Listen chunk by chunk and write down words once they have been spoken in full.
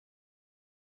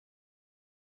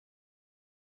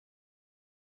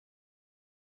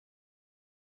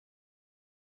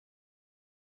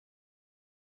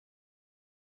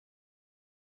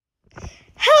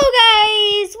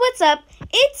guys, what's up?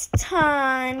 It's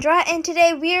Tundra, and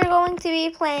today we are going to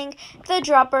be playing the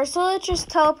dropper. So let's just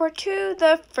teleport to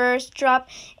the first drop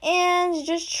and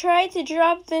just try to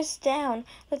drop this down.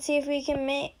 Let's see if we can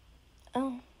make...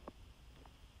 Oh.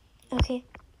 Okay.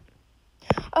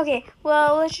 Okay,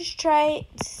 well, let's just try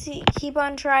to see, keep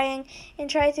on trying and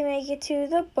try to make it to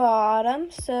the bottom.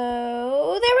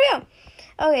 So, there we go.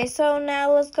 Okay, so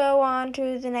now let's go on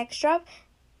to the next drop.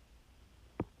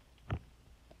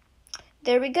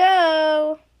 There we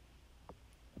go.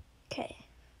 Okay.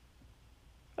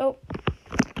 Oh.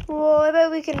 Well, I bet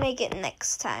we can make it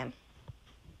next time.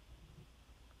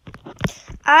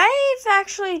 I've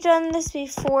actually done this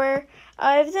before.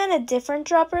 I've done a different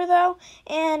dropper though,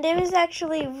 and it was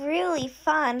actually really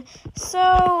fun.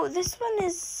 So this one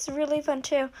is really fun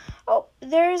too. Oh,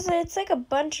 it's like a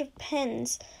bunch of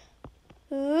pins.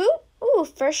 Ooh,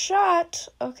 first shot.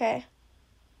 Okay.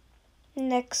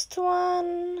 Next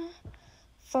one.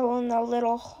 Fall in the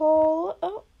little hole.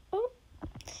 Oh.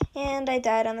 And I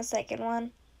died on the second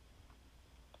one.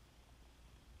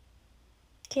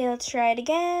 Okay, let's try it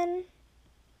again.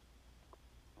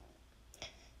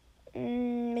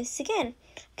 Miss again.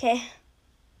 Okay.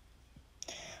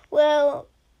 Well,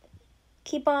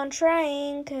 keep on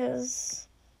trying, because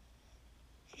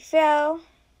if you fail.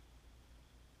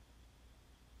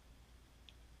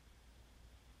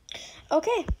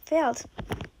 Okay, failed.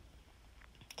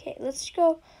 Okay, let's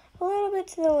go a little bit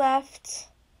to the left.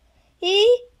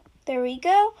 There we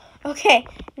go. Okay,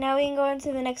 now we can go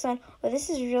into the next one. Well, this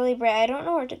is really bright. I don't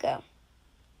know where to go.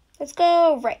 Let's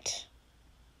go right.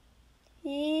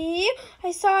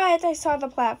 I saw it. I saw the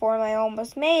platform. I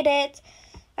almost made it.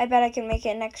 I bet I can make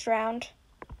it next round.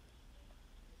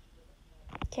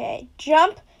 Okay,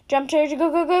 jump. Jump to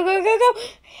go.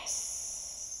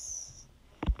 Yes.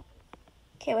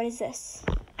 Okay, what is this?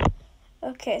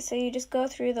 Okay, so you just go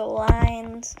through the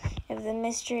lines of the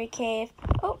mystery cave.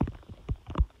 Oh.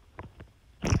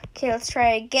 Okay, let's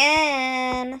try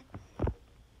again.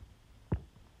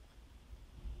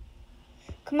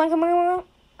 Come on.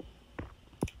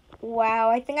 Wow,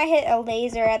 I think I hit a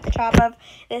laser at the top of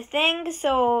the thing,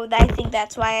 so I think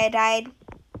that's why I died.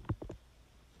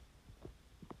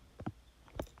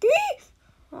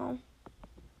 Oh.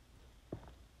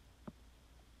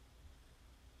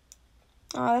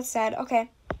 Oh, that's sad. Okay.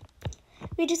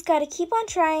 We just gotta keep on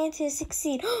trying to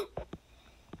succeed.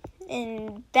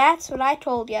 And that's what I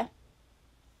told you.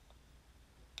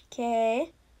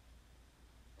 Okay.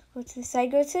 Go to the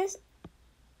side, go to this.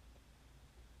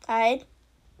 I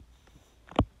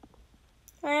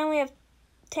only have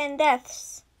 10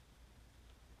 deaths.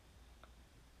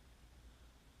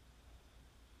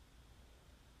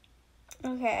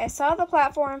 Okay, I saw the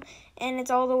platform, and it's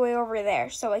all the way over there.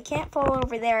 So I can't fall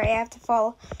over there. I have to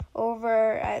fall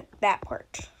over at that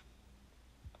part.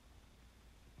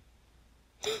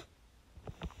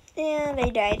 And I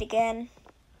died again.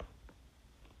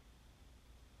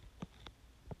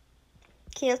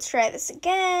 Okay, let's try this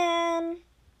again.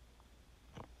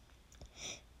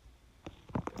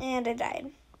 And I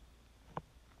died.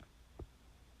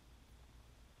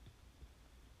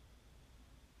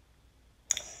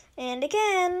 And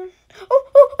again.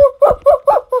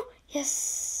 Oh.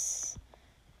 Yes.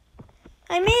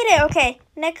 I made it. Okay,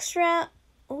 next round.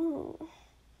 Ooh.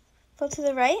 Go to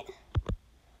the right.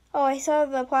 Oh, I saw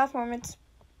the platform. It's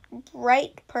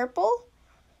bright purple,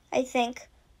 I think.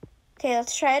 Okay,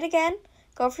 let's try it again.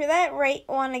 Go for that right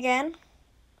one again.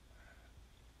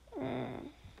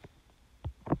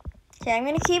 Okay, I'm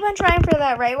going to keep on trying for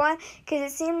that right one,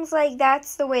 because it seems like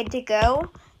that's the way to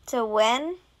go to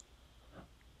win.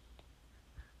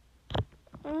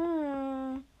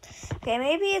 Okay,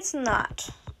 maybe it's not.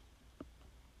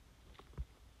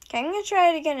 Okay, I'm going to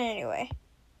try it again anyway.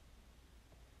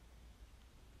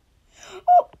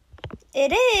 Oh,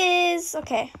 it is.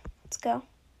 Okay, let's go.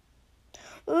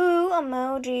 Ooh,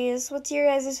 emojis. What's your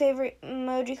guys' favorite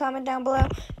emoji? Comment down below.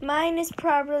 Mine is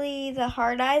probably the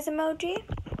heart eyes emoji.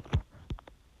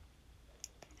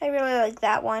 I really like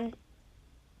that one.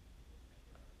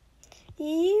 Come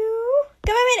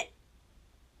a minute.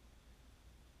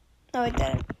 No, it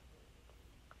didn't.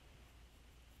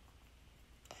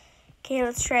 Okay,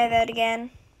 let's try that again.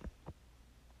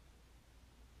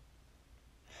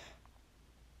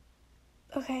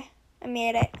 Okay, I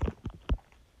made it.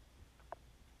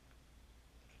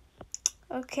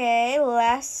 Okay,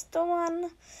 last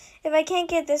one. If I can't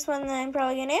get this one, then I'm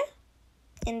probably gonna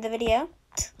end the video.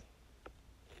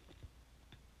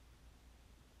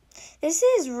 This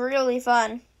is really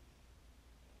fun.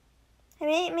 I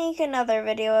might make another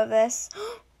video of this.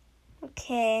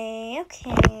 Okay.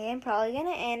 I'm probably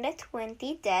gonna end at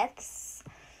 20 deaths.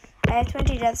 I have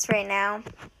 20 deaths right now.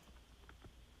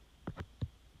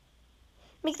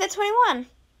 Make that 21.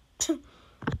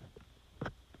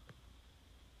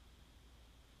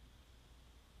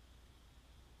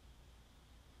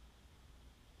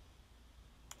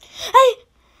 Hey!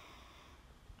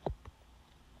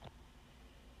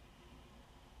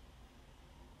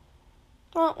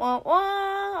 Wah, wah,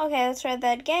 wah. Okay, let's try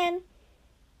that again.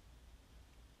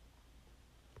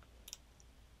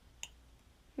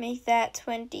 Make that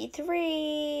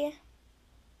 23.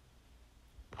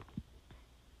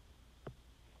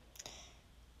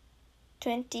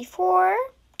 24.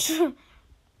 Yay,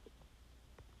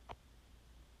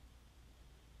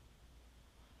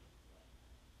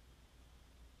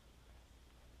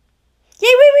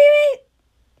 wait.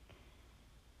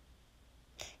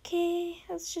 Okay,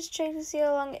 let's just check to see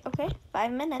how long okay,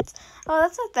 5 minutes. Oh,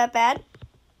 that's not that bad.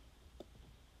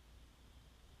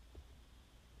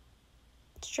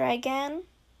 Let's try again.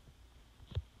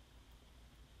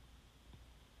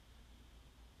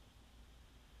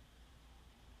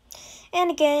 And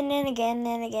again, and again,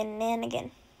 and again, and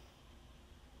again.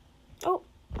 Oh,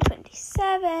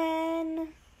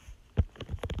 27.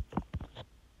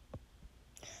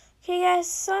 Okay, guys,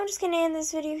 so I'm just going to end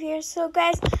this video here. So,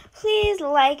 guys, please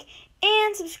like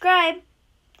and subscribe.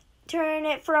 Turn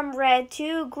it from red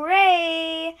to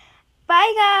gray.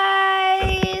 Bye,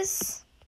 guys.